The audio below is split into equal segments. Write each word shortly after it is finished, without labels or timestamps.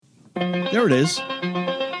There it is.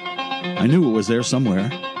 I knew it was there somewhere.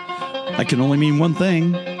 That can only mean one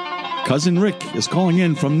thing. Cousin Rick is calling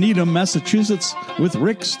in from Needham, Massachusetts with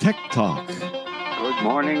Rick's Tech Talk. Good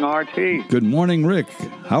morning, RT. Good morning, Rick.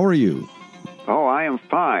 How are you? Oh, I am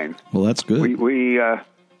fine. Well, that's good. We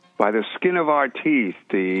by the skin of our teeth,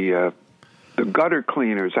 the gutter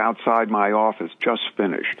cleaners outside my office just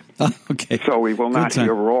finished. Okay. So we will not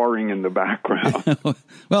hear roaring in the background.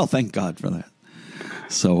 Well, thank God for that.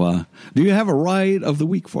 So, do you have a ride of the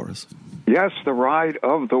week for us? Yes, the ride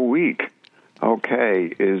of the week,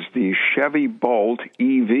 okay, is the Chevy Bolt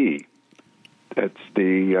EV. That's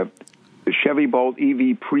the Chevy Bolt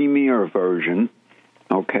EV Premier version.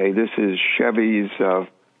 Okay, this is Chevy's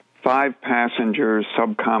 5-passenger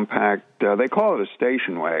subcompact. They call it a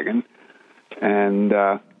station wagon. And,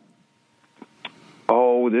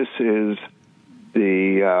 this is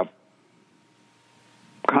the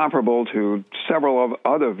comparable to several of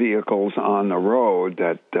other vehicles on the road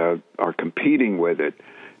that are competing with it.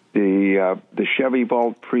 The Chevy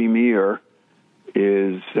Bolt Premier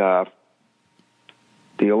is the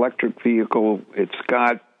electric vehicle. It's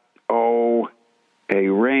got, a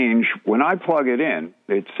range. When I plug it in,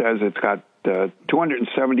 it says it's got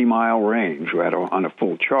 270-mile range on a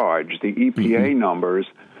full charge. The EPA numbers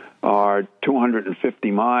are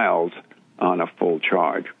 250 miles on a full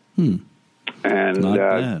charge. And not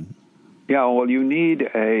bad. Yeah, well, you need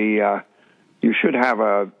you should have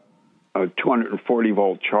a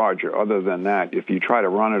 240-volt charger. Other than that, if you try to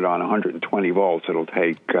run it on 120 volts, it'll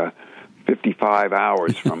take 55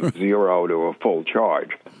 hours from zero to a full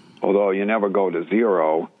charge. Although you never go to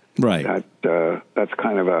zero, right? That's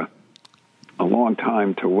kind of a long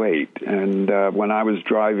time to wait. And when I was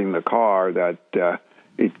driving the car, that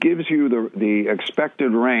it gives you the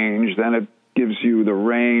expected range, then it gives you the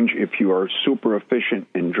range if you are super efficient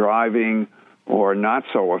in driving or not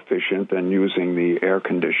so efficient than using the air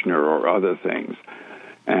conditioner or other things.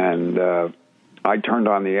 And I turned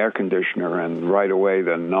on the air conditioner, and right away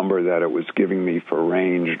the number that it was giving me for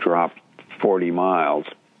range dropped 40 miles.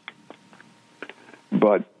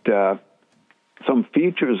 But some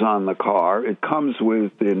features on the car. It comes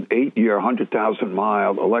with an 8-year,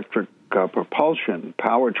 100,000-mile electric propulsion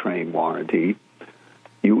powertrain warranty.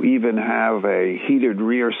 You even have a heated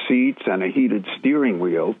rear seats and a heated steering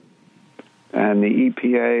wheel. And the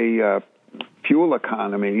EPA fuel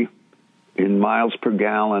economy in miles per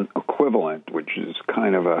gallon equivalent, which is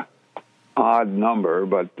kind of a odd number,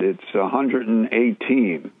 but it's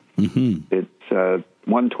 118. It's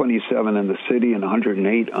 127 in the city and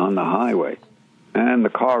 108 on the highway. And the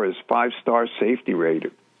car is 5-star safety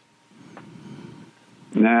rated.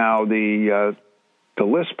 Now, the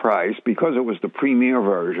list price, because it was the Premier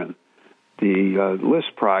version, the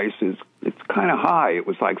list price it's kind of high. It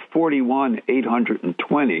was like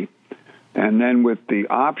 $41,820, and then with the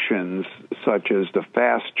options such as the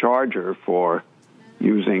fast charger for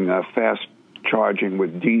using fast charging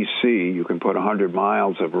with DC, you can put 100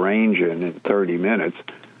 miles of range in 30 minutes.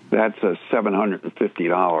 That's a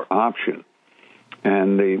 $750 option.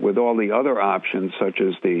 And with all the other options, such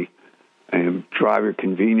as the driver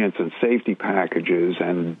convenience and safety packages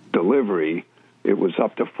and delivery, it was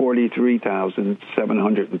up to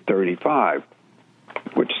 $43,735,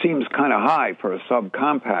 which seems kind of high for a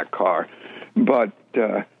subcompact car. But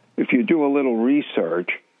if you do a little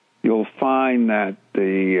research, you'll find that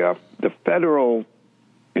the federal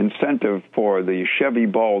incentive for the Chevy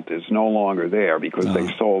Bolt is no longer there because they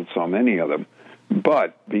sold so many of them.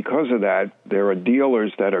 But because of that, there are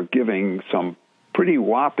dealers that are giving some pretty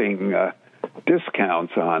whopping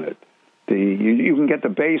discounts on it. You can get the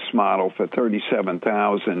base model for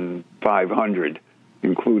 $37,500,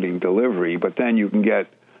 including delivery, but then you can get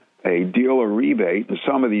a dealer rebate, and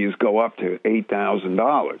some of these go up to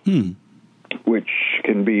 $8,000, which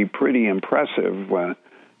can be pretty impressive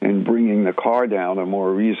in bringing the car down a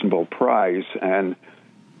more reasonable price. And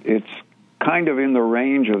it's kind of in the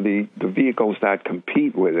range of the vehicles that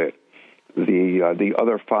compete with it. The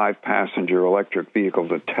other 5-passenger electric vehicle,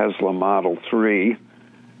 the Tesla Model 3,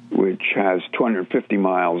 which has 250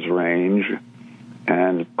 miles range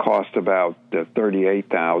and cost about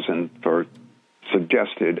 $38,000 for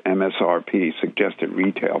suggested MSRP, suggested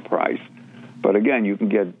retail price. But again, you can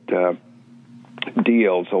get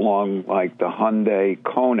deals along like the Hyundai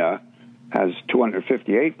Kona has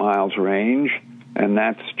 258 miles range, and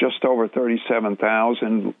that's just over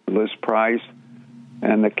 $37,000 list price.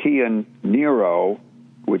 And the Kia Niro,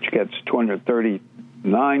 which gets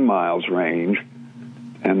 239 miles range,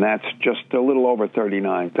 and that's just a little over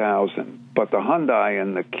 $39,000. But the Hyundai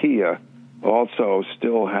and the Kia also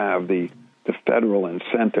still have the federal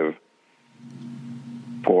incentive.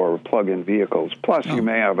 for plug-in vehicles. Plus, you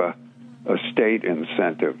may have a state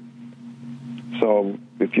incentive. So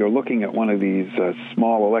if you're looking at one of these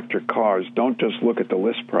small electric cars, don't just look at the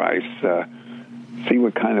list price. See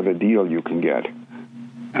what kind of a deal you can get.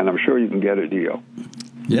 And I'm sure you can get a deal.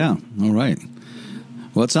 Yeah, all right.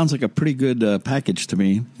 Well, it sounds like a pretty good package to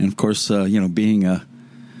me. And, of course, being a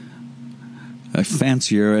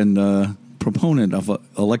fancier and proponent of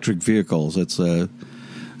electric vehicles,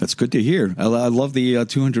 that's good to hear. I love the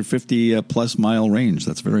 250-plus mile range.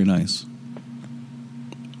 That's very nice.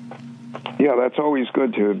 Yeah, that's always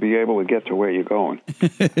good to be able to get to where you're going.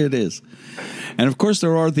 It is. And, of course,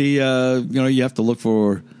 there are the, you have to look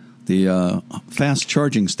for the fast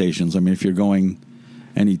charging stations. I mean, if you're going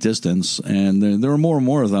any distance, and there are more and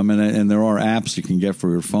more of them, and there are apps you can get for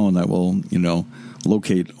your phone that will,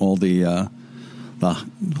 locate all the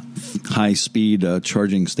high-speed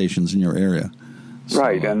charging stations in your area. So,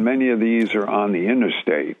 right, and many of these are on the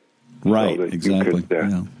interstate. Right, so that exactly. You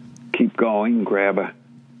could keep going, grab a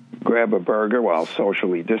burger while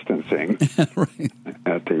socially distancing right.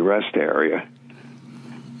 at the rest area.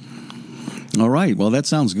 All right. Well, that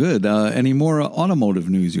sounds good. Any more automotive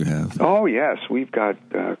news you have? Oh, yes. We've got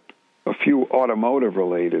a few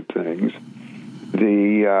automotive-related things.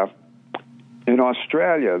 In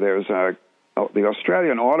Australia, the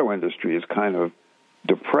Australian auto industry is kind of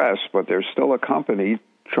depressed, but there's still a company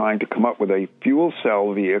trying to come up with a fuel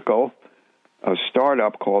cell vehicle, a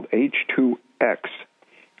startup called H2X.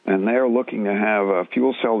 And they're looking to have a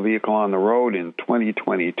fuel cell vehicle on the road in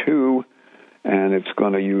 2022, and it's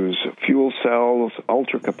going to use fuel cells,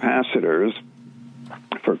 ultracapacitors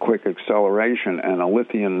for quick acceleration, and a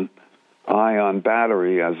lithium-ion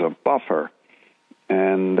battery as a buffer.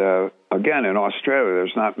 And again, in Australia,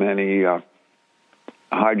 there's not many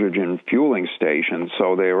hydrogen fueling stations,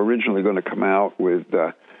 so they were originally going to come out with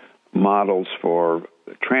models for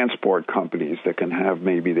transport companies that can have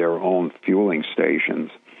maybe their own fueling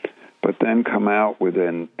stations, but then come out with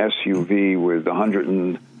an SUV with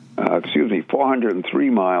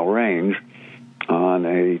 403-mile range on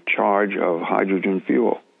a charge of hydrogen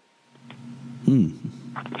fuel.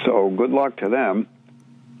 So good luck to them.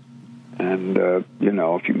 And, if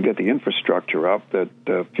you can get the infrastructure up, that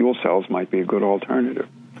fuel cells might be a good alternative.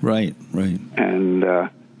 Right, right. And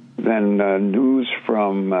then news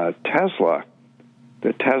from Tesla.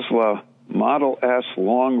 The Tesla Model S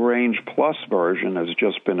Long Range Plus version has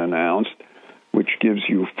just been announced, which gives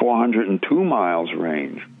you 402 miles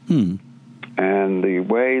range. And the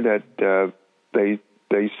way that they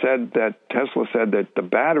said that Tesla said that the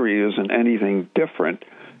battery isn't anything different.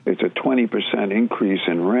 It's a 20% increase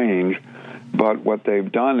in range. But what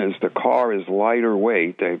they've done is the car is lighter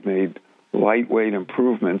weight. They've made lightweight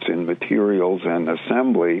improvements in materials and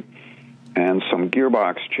assembly and some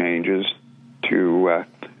gearbox changes to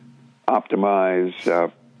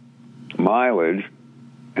optimize mileage.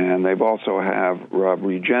 And they've also have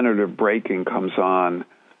regenerative braking comes on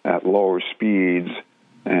at lower speeds,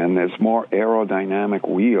 and there's more aerodynamic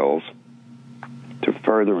wheels to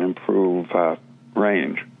further improve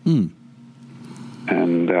range.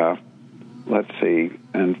 And let's see.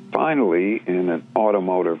 And finally, in an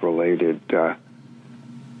automotive-related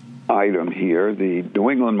item here, the New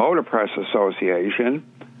England Motor Press Association,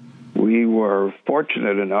 we were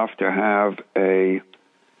fortunate enough to have a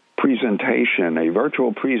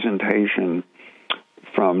virtual presentation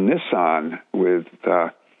from Nissan with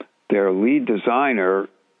their lead designer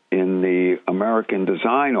in the American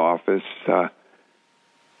Design Office,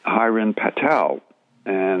 Hiren Patel.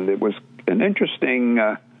 And it was an interesting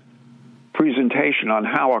presentation on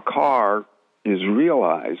how a car is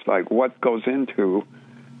realized, like what goes into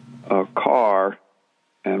a car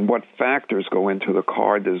and what factors go into the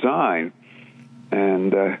car design.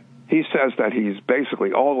 And he says that he's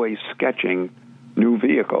basically always sketching new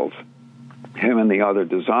vehicles, him and the other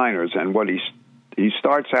designers. And what he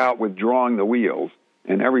starts out with drawing the wheels,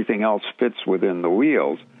 and everything else fits within the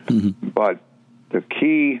wheels. But the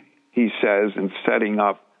key, he says, in setting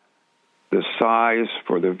up the size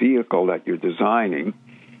for the vehicle that you're designing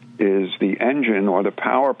is the engine or the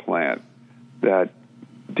power plant, that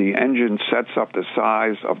the engine sets up the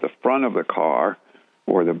size of the front of the car,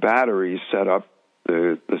 or the batteries set up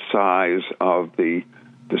the size of the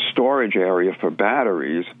storage area for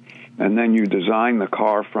batteries, and then you design the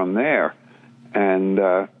car from there. And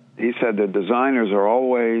he said the designers are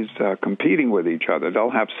always competing with each other. They'll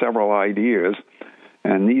have several ideas,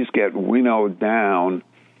 and these get winnowed down.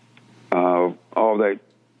 They'll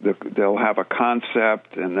have a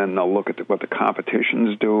concept, and then they'll look at what the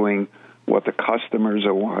competition's doing, what the customers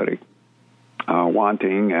are wanting,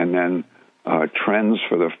 and then trends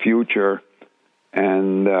for the future.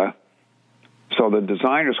 And so the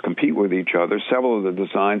designers compete with each other. Several of the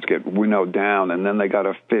designs get winnowed down, and then they got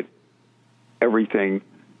to fit everything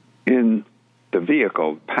in the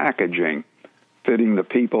vehicle, packaging, fitting the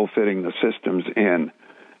people, fitting the systems in.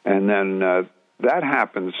 And then that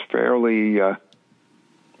happens fairly,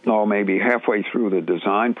 maybe halfway through the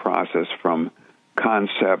design process from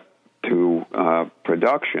concept to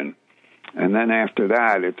production. And then after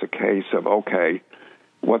that, it's a case of, okay,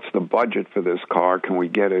 what's the budget for this car? Can we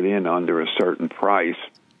get it in under a certain price,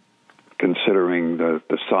 considering the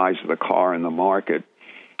size of the car in the market?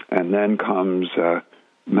 And then comes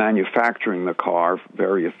manufacturing the car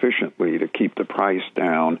very efficiently to keep the price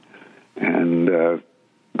down and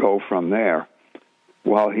go from there.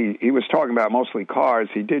 While he was talking about mostly cars,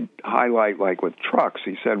 he did highlight, like with trucks,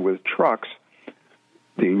 he said with trucks,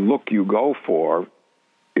 the look you go for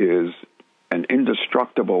is an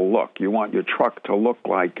indestructible look. You want your truck to look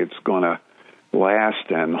like it's going to last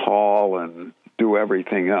and haul and do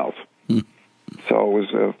everything else. So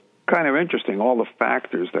it was kind of interesting, all the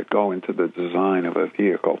factors that go into the design of a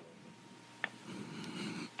vehicle.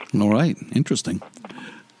 All right, interesting.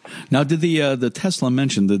 Now, did the Tesla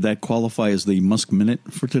mention, did that qualify as the Musk Minute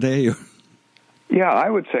for today? Or? Yeah, I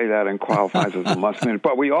would say that and qualifies as a Musk Minute.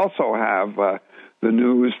 But we also have the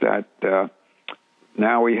news that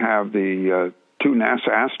now we have the two NASA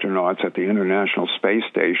astronauts at the International Space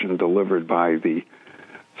Station delivered by the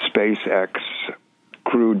SpaceX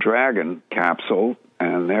Crew Dragon capsule,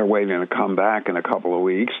 and they're waiting to come back in a couple of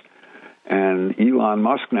weeks. And Elon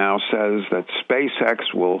Musk now says that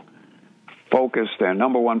SpaceX will focus their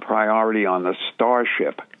number one priority on the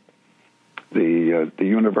Starship, the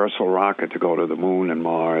universal rocket to go to the moon and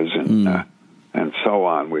Mars and so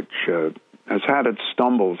on, which has had its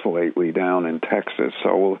stumbles lately down in Texas.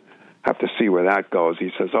 So we'll have to see where that goes.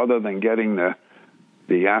 He says other than getting the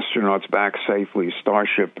astronauts back safely,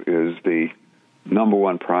 Starship is the number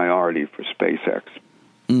one priority for SpaceX.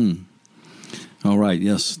 All right,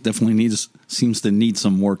 yes, definitely seems to need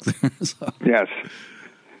some work there. So. Yes.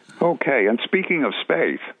 Okay, and speaking of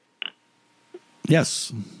space.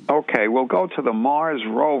 Yes. Okay, we'll go to the Mars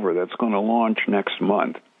rover that's going to launch next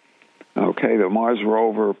month. Okay, the Mars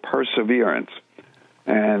rover Perseverance.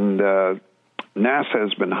 And NASA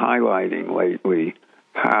has been highlighting lately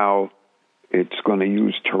how it's going to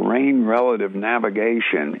use terrain relative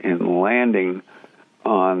navigation in landing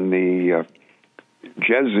on the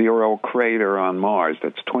Jezero crater on Mars.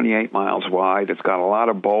 That's 28 miles wide. It's got a lot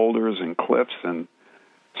of boulders and cliffs and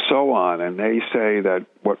so on. And they say that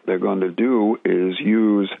what they're going to do is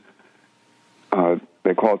use,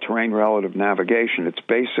 they call it terrain relative navigation. It's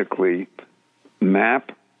basically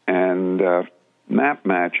map and map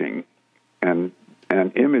matching and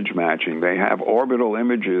image matching. They have orbital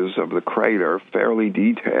images of the crater, fairly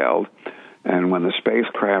detailed, and when the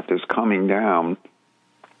spacecraft is coming down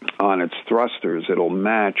on its thrusters, it'll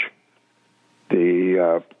match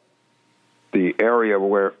the area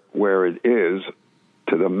where it is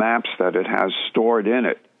to the maps that it has stored in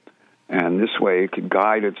it. And this way it could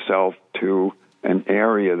guide itself to an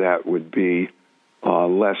area that would be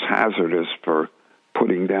less hazardous for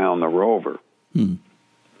putting down the rover.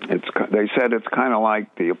 They said it's kind of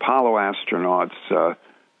like the Apollo astronauts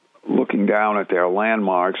looking down at their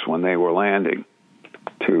landmarks when they were landing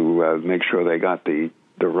to make sure they got the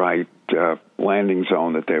right landing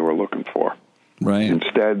zone that they were looking for. Right.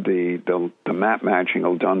 Instead, the map matching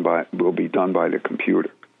will be done by the computer,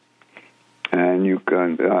 and you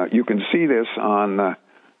can see this on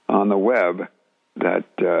the web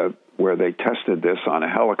that where they tested this on a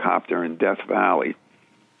helicopter in Death Valley,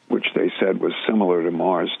 which they said was similar to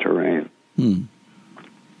Mars terrain.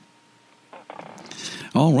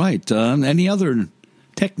 All right. Any other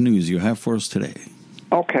tech news you have for us today?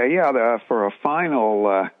 Okay, yeah. For a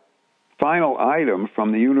final item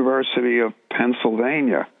from the University of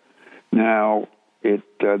Pennsylvania. Now,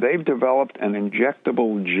 they've developed an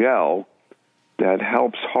injectable gel that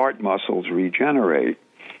helps heart muscles regenerate.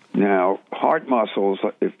 Now, heart muscles,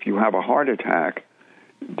 if you have a heart attack,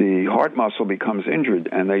 the heart muscle becomes injured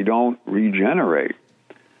and they don't regenerate.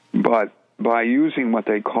 But by using what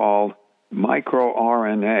they call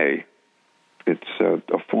microRNA, it's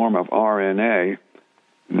a form of RNA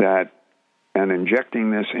and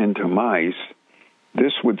injecting this into mice,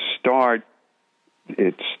 this would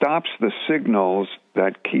it stops the signals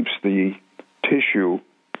that keeps the tissue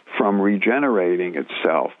from regenerating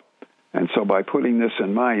itself. And so by putting this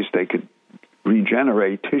in mice, they could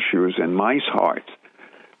regenerate tissues in mice hearts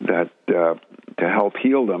that to help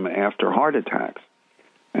heal them after heart attacks.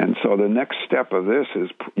 And so the next step of this is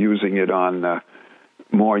using it on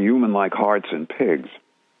more human-like hearts in pigs.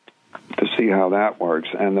 to see how that works.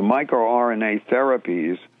 And the microRNA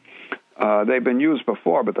therapies, they've been used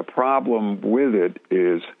before, but the problem with it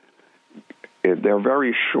is they're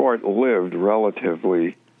very short-lived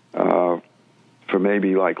relatively, for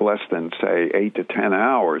maybe like less than, say, 8 to 10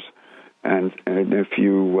 hours. And if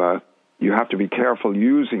you have to be careful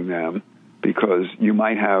using them because you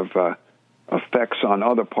might have effects on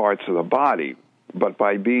other parts of the body. But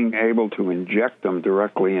by being able to inject them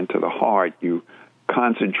directly into the heart, you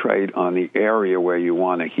concentrate on the area where you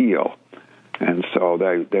want to heal. And so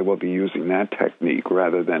they will be using that technique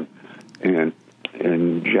rather than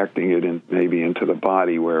injecting it maybe into the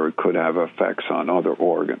body where it could have effects on other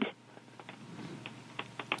organs.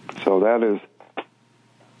 So that is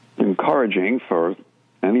encouraging for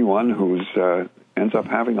anyone who's ends up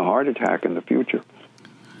having a heart attack in the future.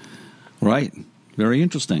 Right. Very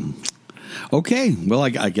interesting. Okay. Well,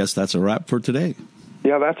 I guess that's a wrap for today.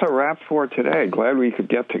 Yeah, that's a wrap for today. Glad we could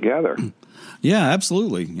get together. Yeah,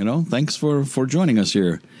 absolutely. Thanks for joining us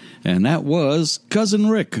here. And that was Cousin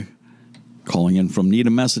Rick calling in from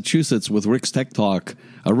Needham, Massachusetts with Rick's Tech Talk,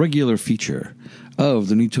 a regular feature of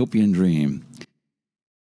the Newtopian Dream.